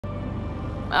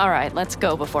All right, let's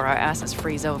go before our asses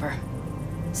freeze over.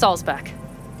 Saul's back.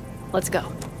 Let's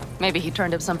go. Maybe he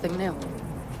turned up something new.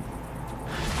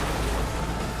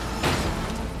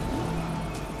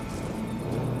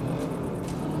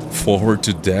 Forward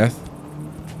to death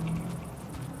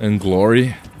and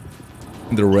glory.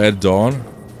 The Red Dawn.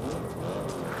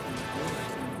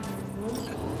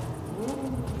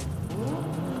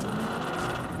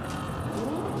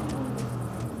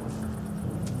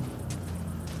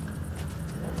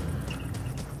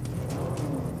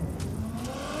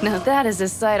 Now that is a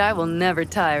sight I will never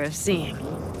tire of seeing.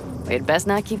 We'd best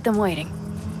not keep them waiting.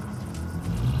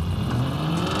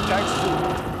 Tanks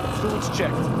full. Fluids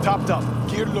checked. Topped up.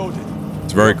 Gear loaded.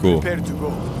 It's very cool. Prepared to go.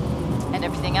 And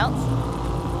everything else?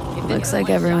 Looks like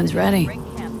everyone's ready.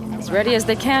 As ready as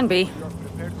they can be.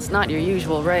 It's not your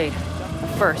usual raid. A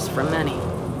first for many.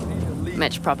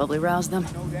 Mitch probably roused them.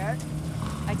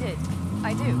 I did.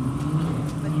 I do.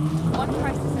 But one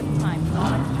crisis at a time is all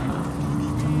I can.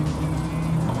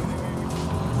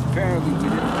 Apparently we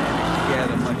didn't manage to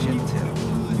gather much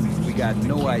intel. We got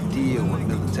no idea what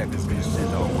Militech is gonna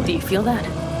send our way. Do you feel that?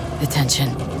 The tension.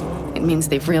 It means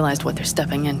they've realized what they're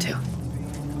stepping into.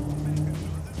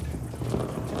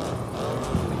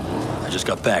 I just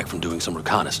got back from doing some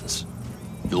reconnaissance.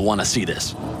 You'll want to see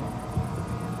this.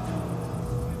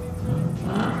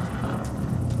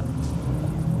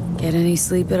 Get any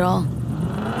sleep at all?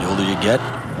 The older you get,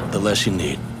 the less you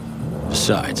need.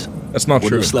 Besides, That's not wouldn't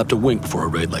true. have slept a wink before a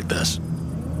raid like this.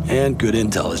 And good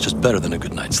intel is just better than a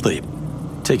good night's sleep.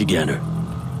 Take a gander.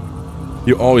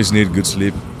 You always need good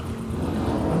sleep.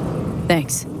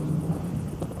 Thanks.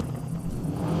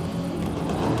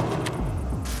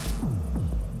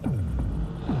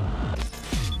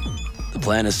 The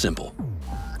plan is simple.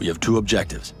 We have two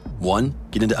objectives. One,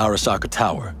 get into Arasaka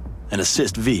Tower and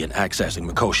assist V in accessing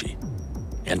Mikoshi.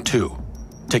 And two,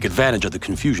 take advantage of the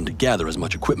confusion to gather as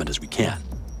much equipment as we can.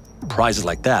 Prizes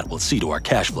like that will see to our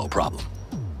cash flow problem.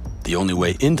 The only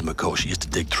way into Mikoshi is to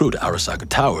dig through to Arasaka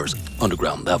Tower's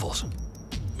underground levels.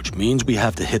 Which means we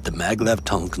have to hit the Maglev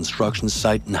Tunnel construction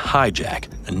site and hijack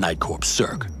a Night Corps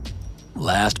Cirque.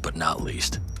 Last but not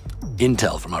least,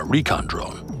 intel from our recon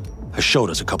drone has showed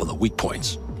us a couple of weak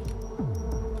points.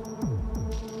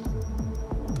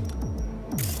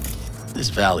 This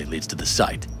valley leads to the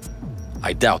site.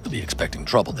 I doubt they'll be expecting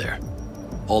trouble there.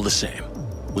 All the same,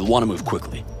 we'll want to move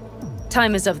quickly.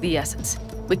 Time is of the essence.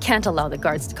 We can't allow the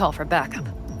guards to call for backup.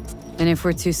 And if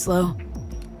we're too slow?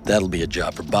 That'll be a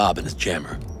job for Bob and his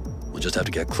jammer. We'll just have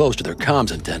to get close to their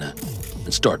comms antenna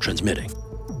and start transmitting.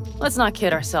 Let's not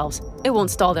kid ourselves. It won't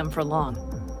stall them for long.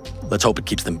 Let's hope it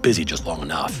keeps them busy just long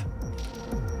enough.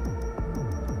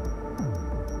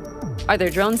 Are there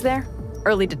drones there?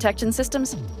 Early detection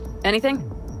systems? Anything?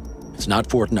 It's not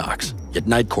Fort Knox, yet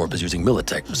Night Corp is using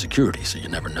Militech for security, so you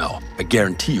never know. I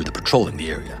guarantee you they're patrolling the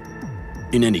area.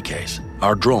 In any case,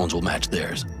 our drones will match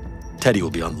theirs. Teddy will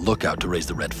be on the lookout to raise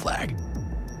the red flag.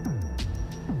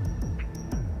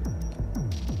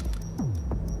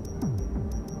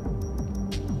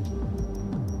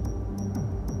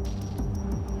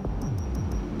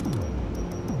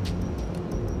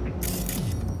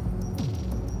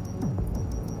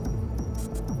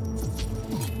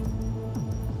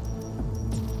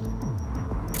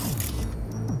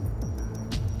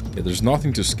 Yeah, there's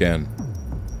nothing to scan.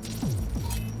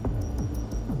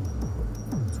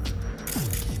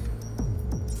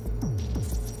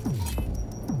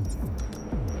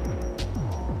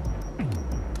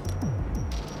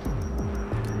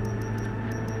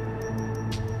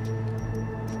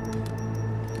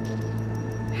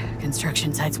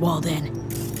 Construction site's walled in.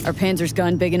 Are Panzer's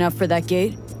gun big enough for that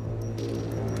gate?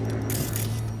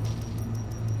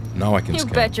 Now I can You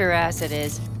scan. bet your ass it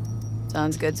is.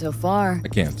 Sounds good so far. I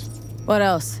can't. What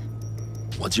else?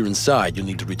 Once you're inside, you'll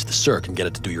need to reach the Cirque and get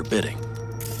it to do your bidding.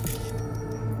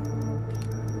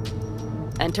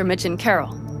 Enter Mitch and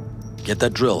Carol. Get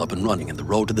that drill up and running, and the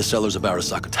road to the cellars of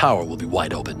Arasaka Tower will be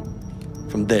wide open.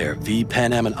 From there, V,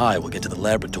 Pan Am, and I will get to the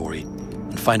laboratory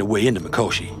and find a way into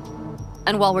Mikoshi.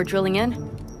 And while we're drilling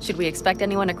in, should we expect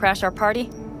anyone to crash our party?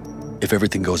 If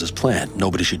everything goes as planned,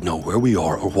 nobody should know where we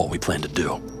are or what we plan to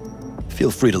do. Feel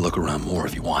free to look around more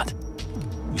if you want.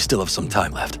 We still have some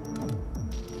time left.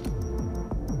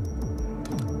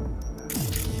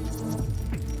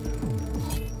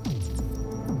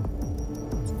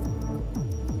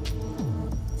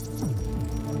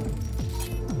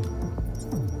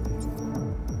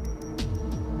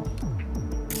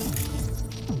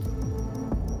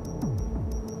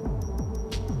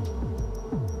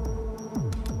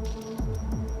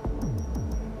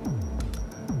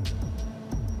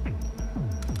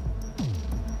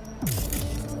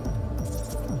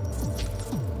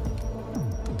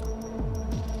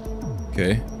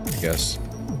 Okay, I guess.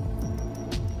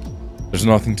 There's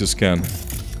nothing to scan.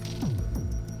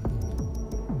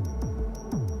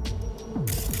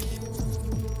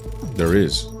 There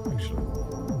is, actually.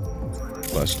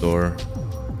 Glass door.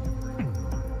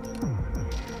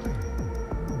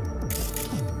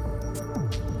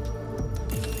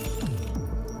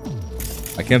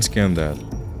 I can't scan that.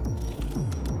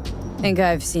 Think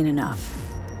I've seen enough.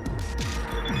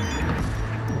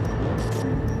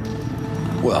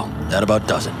 Well, that about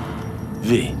does it.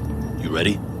 V, you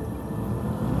ready?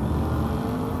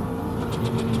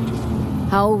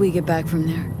 How will we get back from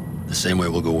there? The same way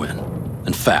we'll go in.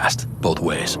 And fast, both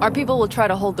ways. Our people will try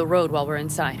to hold the road while we're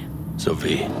inside. So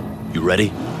V, you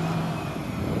ready?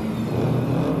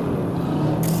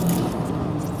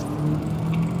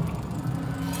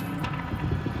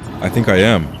 I think I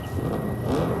am.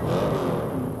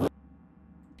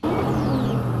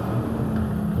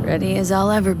 Ready as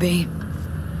I'll ever be.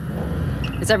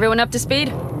 Is everyone up to speed?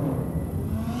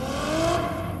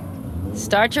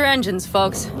 Start your engines,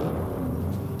 folks.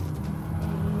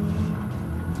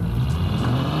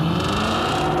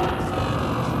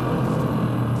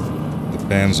 The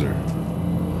Panzer.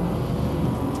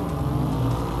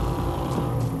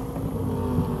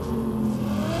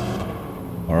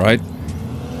 All right.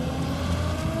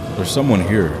 There's someone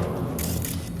here.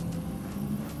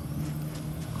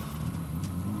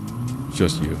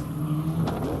 Just you.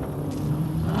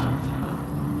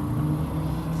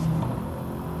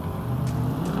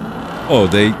 Oh,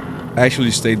 they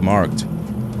actually stayed marked.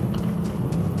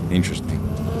 Interesting.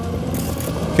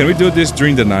 Can we do this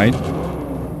during the night?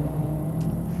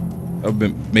 That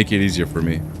would make it easier for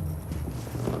me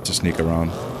to sneak around.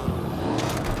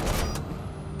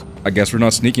 I guess we're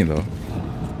not sneaking though.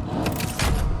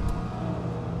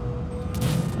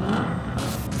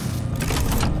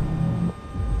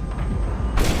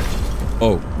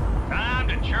 Oh. Time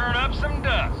to churn up some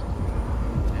dust.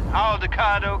 An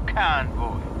Aldecado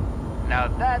convoy. Now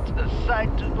that's a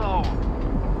sight to behold.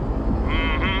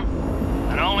 Mm-hmm.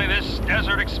 And only this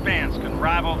desert expanse can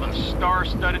rival the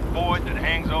star-studded void that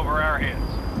hangs over our heads.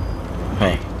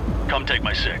 Huh. Come take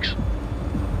my 6.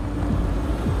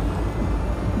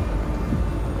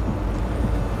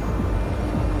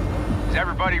 Is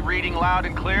everybody reading loud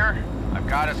and clear? I've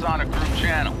got us on a group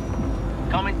channel.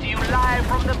 Coming to you live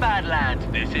from the Badlands.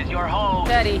 This is your host.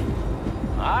 Betty,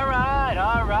 All right,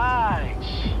 all right.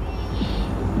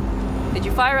 did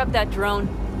you fire up that drone?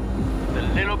 The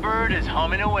little bird is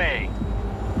humming away.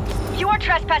 You are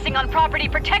trespassing on property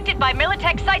protected by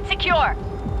Militech Site Secure.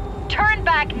 Turn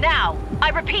back now. I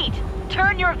repeat,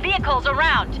 turn your vehicles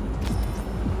around.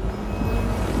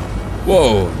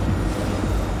 Whoa.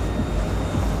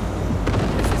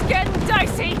 This is getting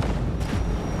dicey.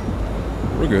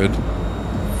 We're good.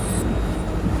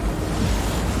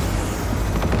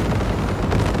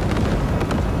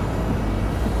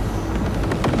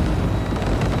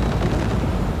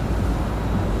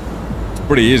 It's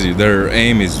pretty easy. Their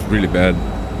aim is really bad.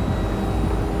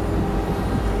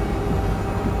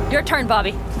 Your turn,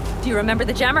 Bobby. Do you remember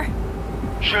the jammer?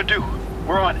 Sure do.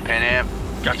 We're on it. Pan Am,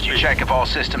 did you check if all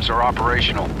systems are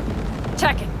operational?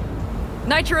 Check it.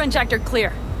 Nitro injector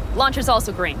clear. Launcher's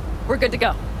also green. We're good to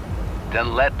go.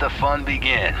 Then let the fun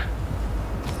begin.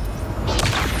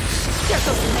 There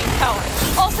goes the main tower.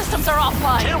 All systems are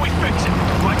offline. Can we fix it?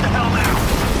 Right the hell now?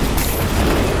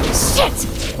 Shit!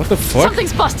 What the fuck?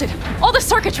 Something's busted. All the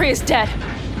circuitry is dead.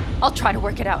 I'll try to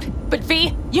work it out. But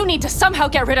V, you need to somehow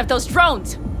get rid of those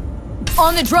drones.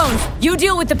 On the drones, you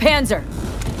deal with the Panzer.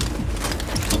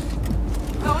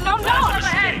 No, no, no!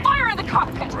 Fire in the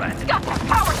cockpit! It's got that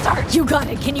power surge! You got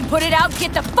it. Can you put it out?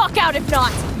 Get the fuck out if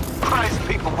not. Christ,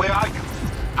 people, where are you?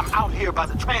 I'm out here by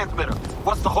the transmitter.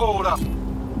 What's the hold up?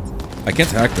 I can't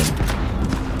hack them,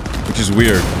 which is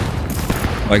weird.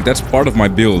 Like, that's part of my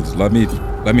build. Let me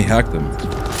hack them.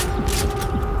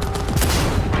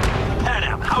 Pan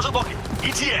Am, how's it looking?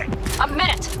 ETA. A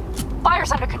minute!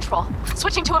 Fire's under control.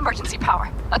 Switching to emergency power.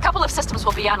 A couple of systems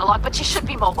will be analog, but you should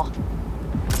be mobile.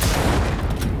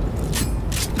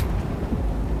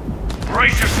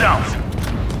 Brace yourselves!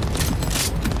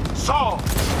 Saul,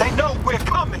 they know we're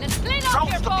coming. Then clean up Drones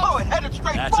here, folks. deployed, headed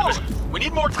straight That's forward. it. We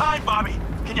need more time, Bobby.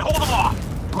 Can you hold them off?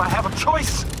 Do I have a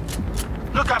choice?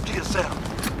 Look after yourself.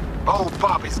 Oh,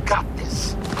 Bobby's got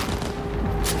this.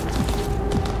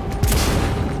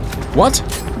 What?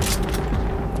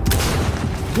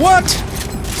 What?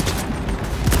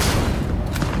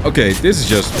 Okay, this is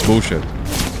just bullshit.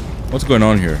 What's going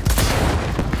on here?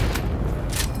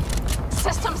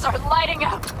 Systems are lighting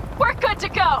up. We're good to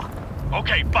go.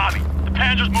 Okay, Bobby, the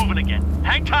Panzer's moving again.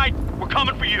 Hang tight, we're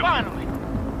coming for you. Finally.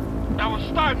 I was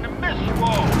starting to miss you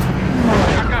all.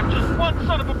 I got just one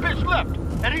son of a bitch left,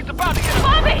 and he's about to get...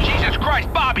 Bobby! Jesus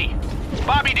Christ, Bobby!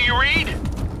 Bobby, do you read?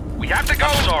 We have to go...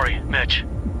 I'm sorry, Mitch.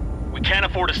 We can't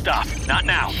afford to stop. Not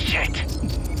now. Shit.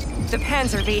 The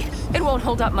Panzer V. It won't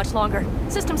hold up much longer.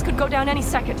 Systems could go down any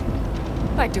second.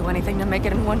 I'd do anything to make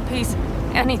it in one piece.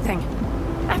 Anything.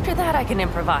 After that, I can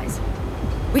improvise.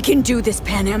 We can do this,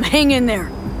 Pan Am. Hang in there.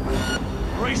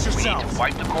 Brace We need yourself. to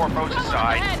wipe the corpos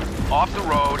aside, off the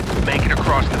road, make it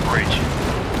across the bridge.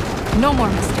 No more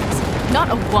mistakes. Not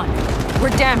a one. We're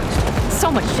damaged. So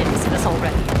much shit has hit us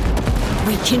already.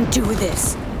 We can do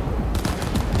this.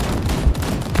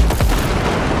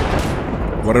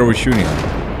 What are we shooting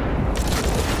at?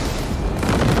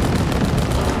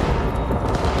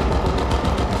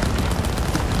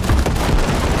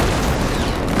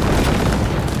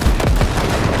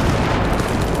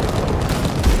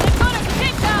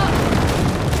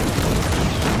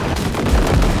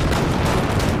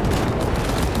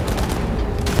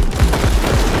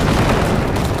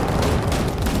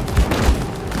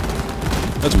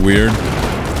 That's weird.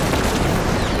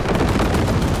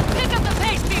 Pick up the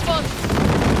pace, people.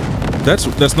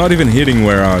 That's not even hitting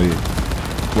where I'm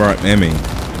aiming.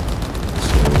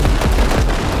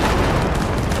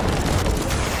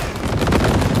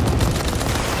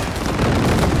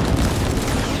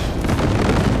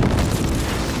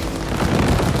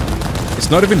 It's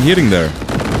not even hitting there.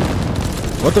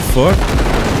 What the fuck?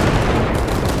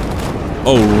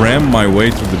 Oh, ram my way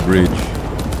through the bridge.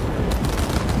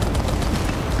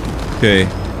 Okay.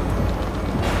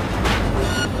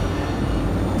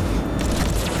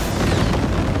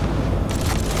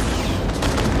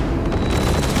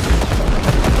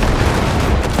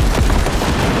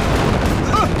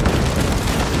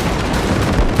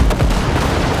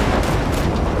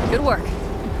 Good work.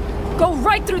 Go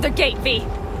right through the gate, V.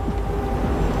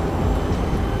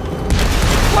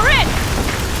 We're in!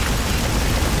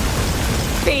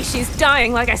 V, she's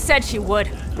dying like I said she would.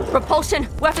 Propulsion,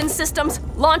 weapon systems,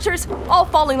 launchers, all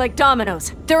falling like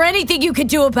dominoes. There anything you can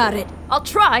do about it? I'll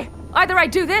try. Either I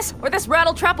do this, or this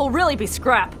rattletrap will really be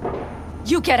scrap.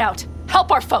 You get out.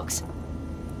 Help our folks.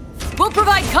 We'll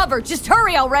provide cover. Just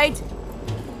hurry, all right?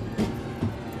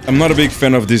 I'm not a big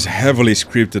fan of these heavily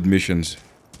scripted missions.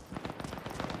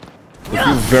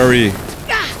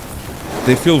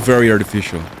 They feel very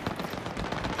artificial.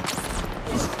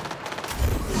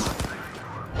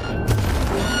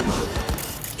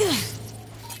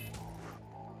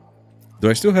 Do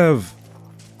I still have...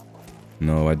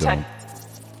 No, I don't.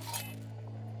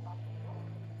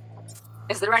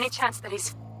 Is there any chance that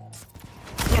he's...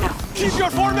 You know... Keep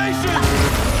your formation!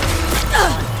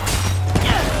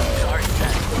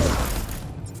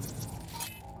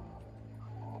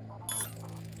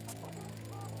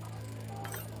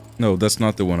 No, that's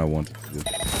not the one I wanted to do.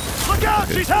 Look out!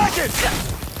 She's hacking!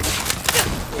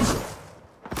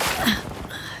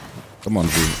 Come on,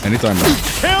 V. Anytime now.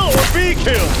 Kill or be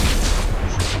killed!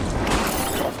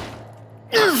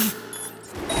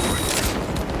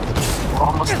 We're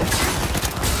almost there.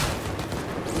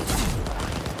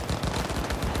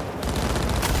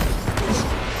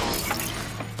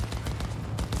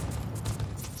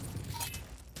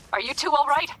 Are you two all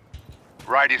right?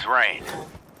 Right as rain.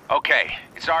 Okay,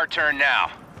 it's our turn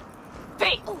now.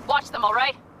 V, watch them, all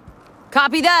right?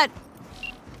 Copy that.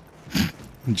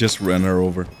 Just ran her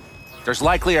over. There's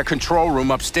likely a control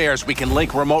room upstairs. We can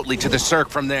link remotely to the circ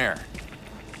from there.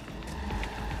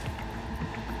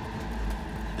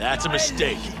 That's a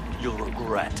mistake. You'll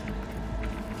regret.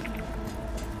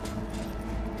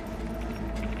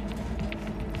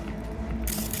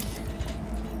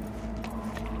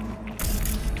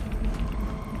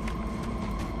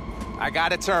 I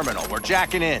got a terminal. We're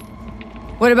jacking in.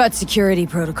 What about security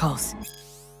protocols?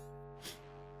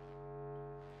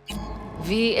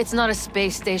 V, it's not a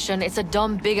space station. It's a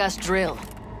dumb big-ass drill.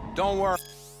 Don't worry.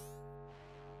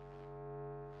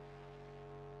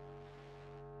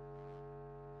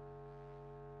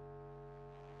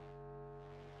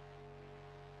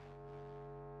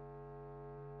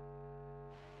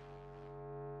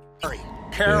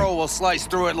 Carol will slice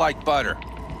through it like butter.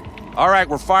 All right,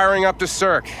 we're firing up the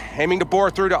circ, aiming to bore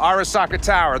through to Arasaka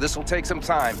Tower. This will take some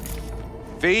time.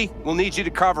 V, we'll need you to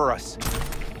cover us.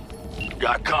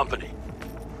 Got company.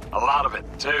 A lot of it,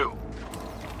 too.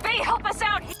 V, help us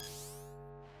out!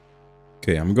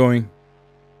 Okay, I'm going.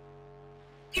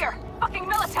 Here! Fucking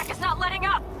Militech is not letting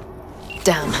up!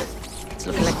 Damn. It's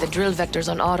looking like the drill vector's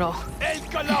on auto.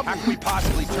 How can we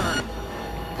possibly turn?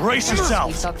 Brace We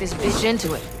yourself! suck this bitch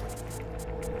into it.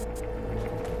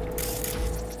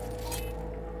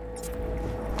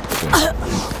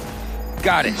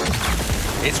 Got it.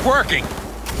 It's working.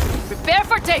 Prepare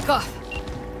for takeoff.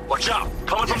 Watch out!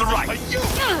 Coming from the right!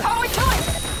 How are we doing?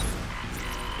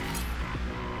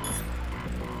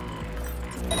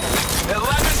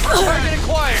 11%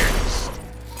 acquired!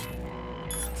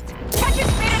 Can't you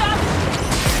speed it up?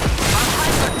 Our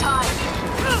hands are tied.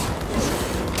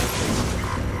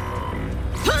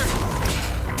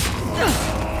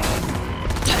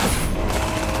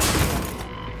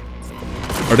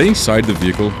 Are they inside the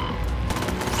vehicle?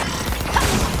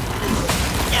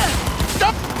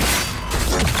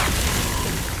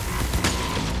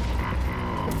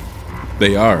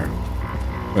 They are.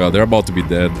 Well, they're about to be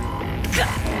dead.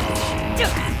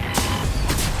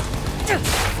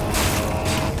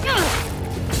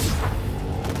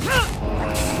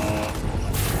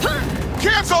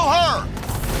 Cancel her!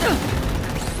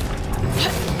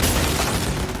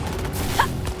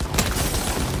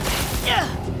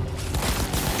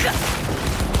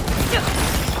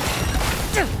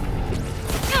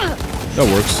 That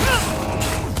works.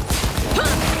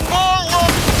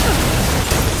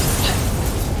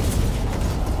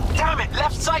 Damn it!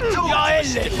 Left side too!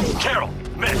 Carol,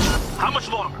 Mitch, how much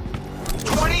longer?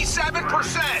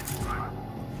 27%!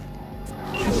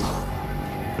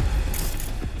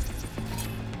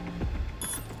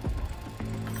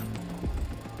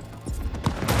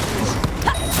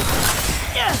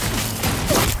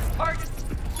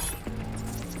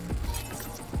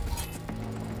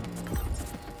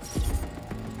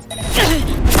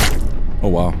 Oh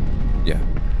wow. Yeah.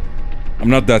 I'm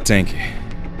not that tanky.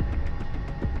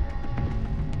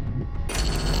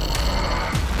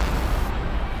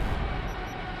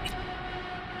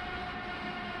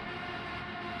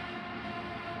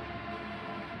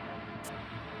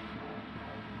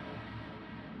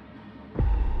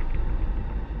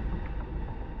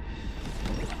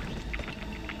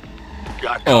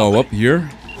 Oh, up here?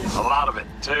 A lot of it,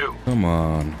 too. Come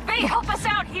on. Hey, help us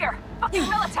out here! Fucking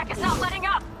Militech is not letting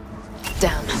up!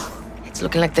 Damn. It's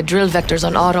looking like the drill vector's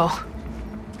on auto.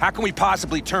 How can we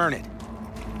possibly turn it?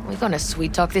 We're gonna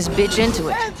sweet talk this bitch into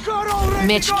it.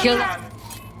 Mitch, kill it.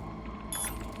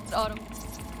 Auto.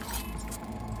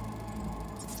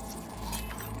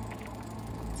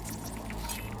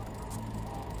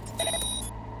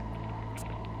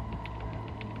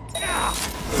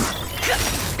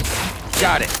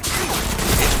 Got it.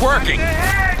 It's working.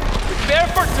 It's there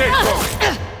for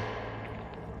takeover.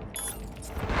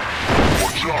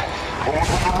 Watch out! Coming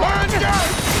from the right!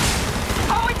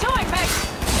 How are we doing, Meg?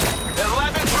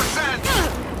 11%!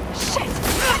 Shit!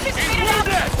 Can't you speed it up?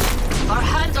 Our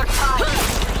hands are tied.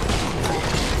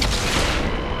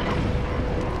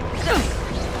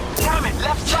 Damn it!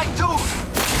 Left side too!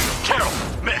 Carol,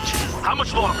 Mitch, how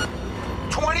much longer?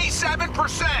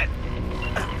 27%!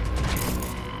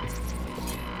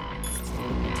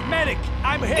 Medic,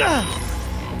 I'm hit.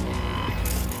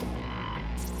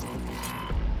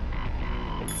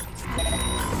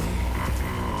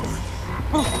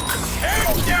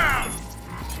 Head down!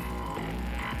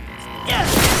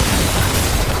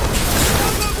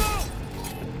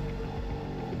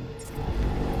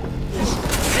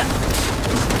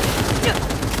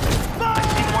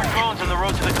 More drones on the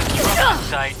road to the construction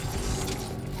site.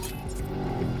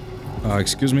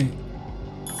 Excuse me?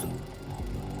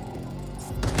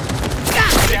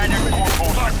 Standard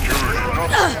corporals are curious.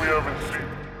 Nothing we haven't seen.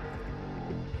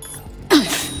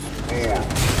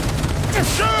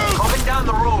 Coming down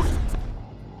the road.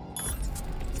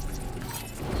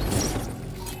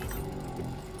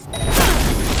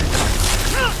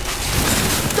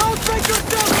 Don't make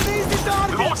yourself an easy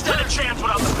target! We won't stand a chance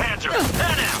without the Panzer.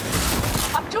 There now.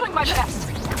 I'm doing my best.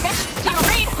 Mitch, do you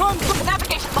read? The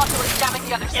navigation module is jamming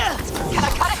the other side. Can I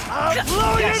cut it? I'll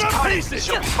blow you to pieces!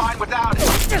 She'll be fine without it.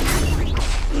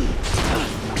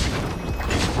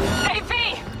 AV!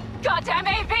 Goddamn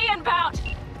AV inbound!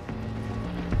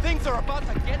 Things are about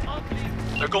to get ugly.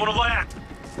 They're going to land.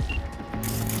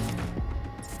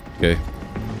 Okay.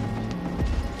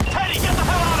 Teddy, get the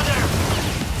hell out of there!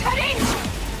 Teddy!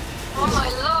 Oh my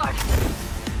lord!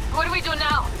 What do we do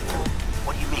now?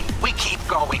 What do you mean? We keep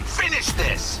going. Finish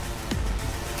this!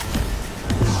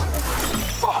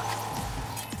 Fuck!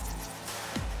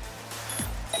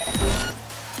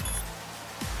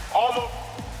 Almost.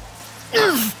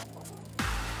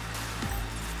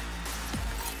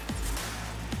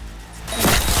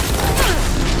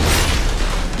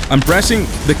 I'm pressing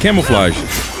the camouflage.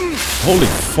 Holy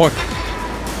fuck.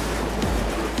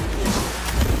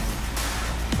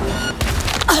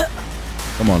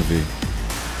 Come on, V.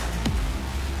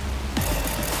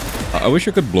 I wish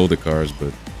I could blow the cars,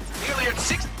 but... Nearly at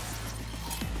 6.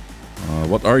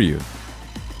 What are you?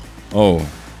 Oh,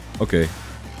 okay.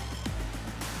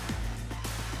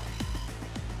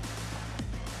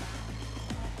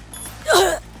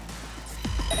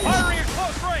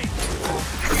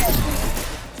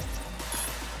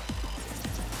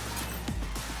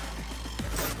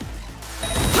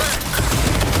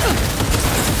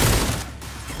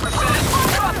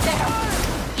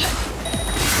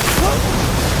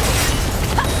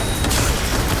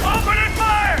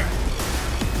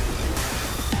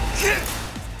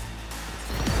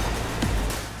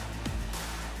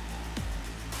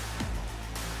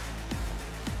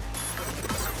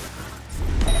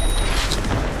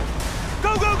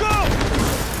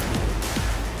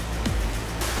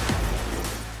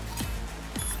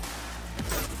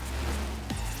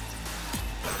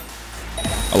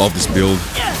 I love this build.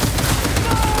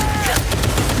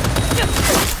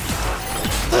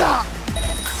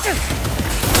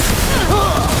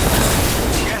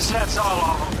 Guess that's all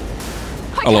of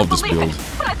them. I love this build.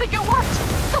 But I think it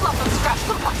worked. The left them scratched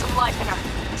them, got some life in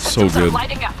her. So Systems are good.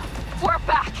 lighting up. We're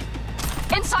back.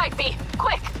 Inside, V.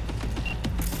 Quick.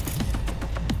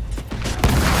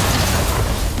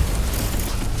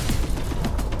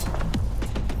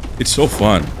 It's so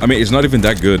fun. I mean, it's not even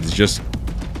that good. It's just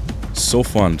so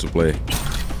fun to play.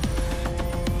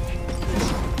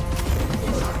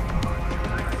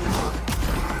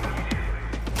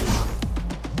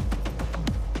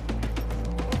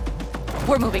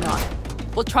 We're moving on.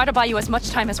 We'll try to buy you as much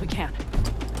time as we can.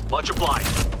 Watch your blind.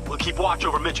 We'll keep watch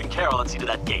over Mitch and Carol and see to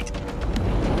that gate.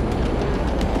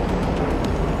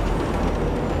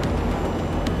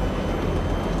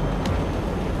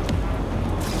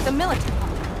 The military.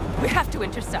 We have to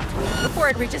intercept before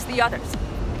it reaches the others.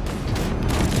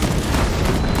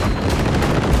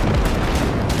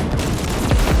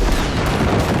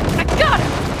 I got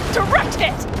him! Direct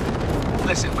hit!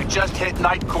 Listen, we just hit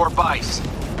Night Core Vice.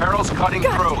 Carol's cutting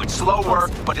through. It's slow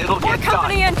work, but it'll More get done.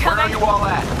 company incoming. Where are you all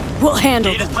at? We'll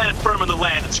handle Gate is them. planted firm in the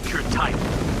land and secured tight.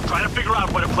 Trying to figure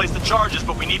out where to place the charges,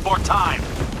 but we need more time.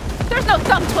 There's no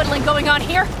thumb twiddling going on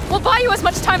here. We'll buy you as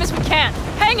much time as we can.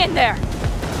 Hang in there.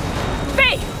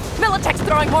 V! Militech's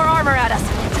throwing more armor at us.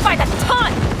 By the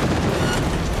ton!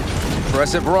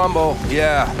 Impressive rumble,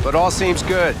 yeah, but all seems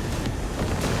good.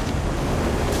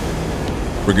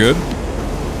 We're good?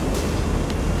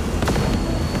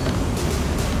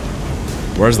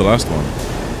 Where's the last one?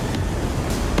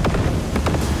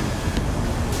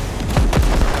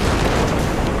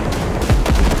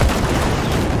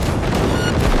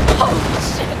 Holy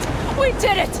shit! We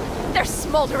did it! They're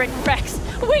smoldering wrecks.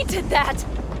 We did that!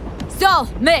 So,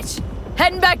 Mitch,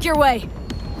 heading back your way.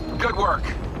 Good work,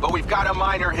 but we've got a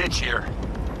minor hitch here.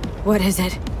 What is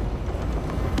it?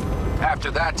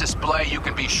 After that display, you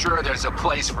can be sure there's a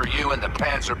place for you in the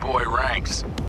Panzer Boy ranks.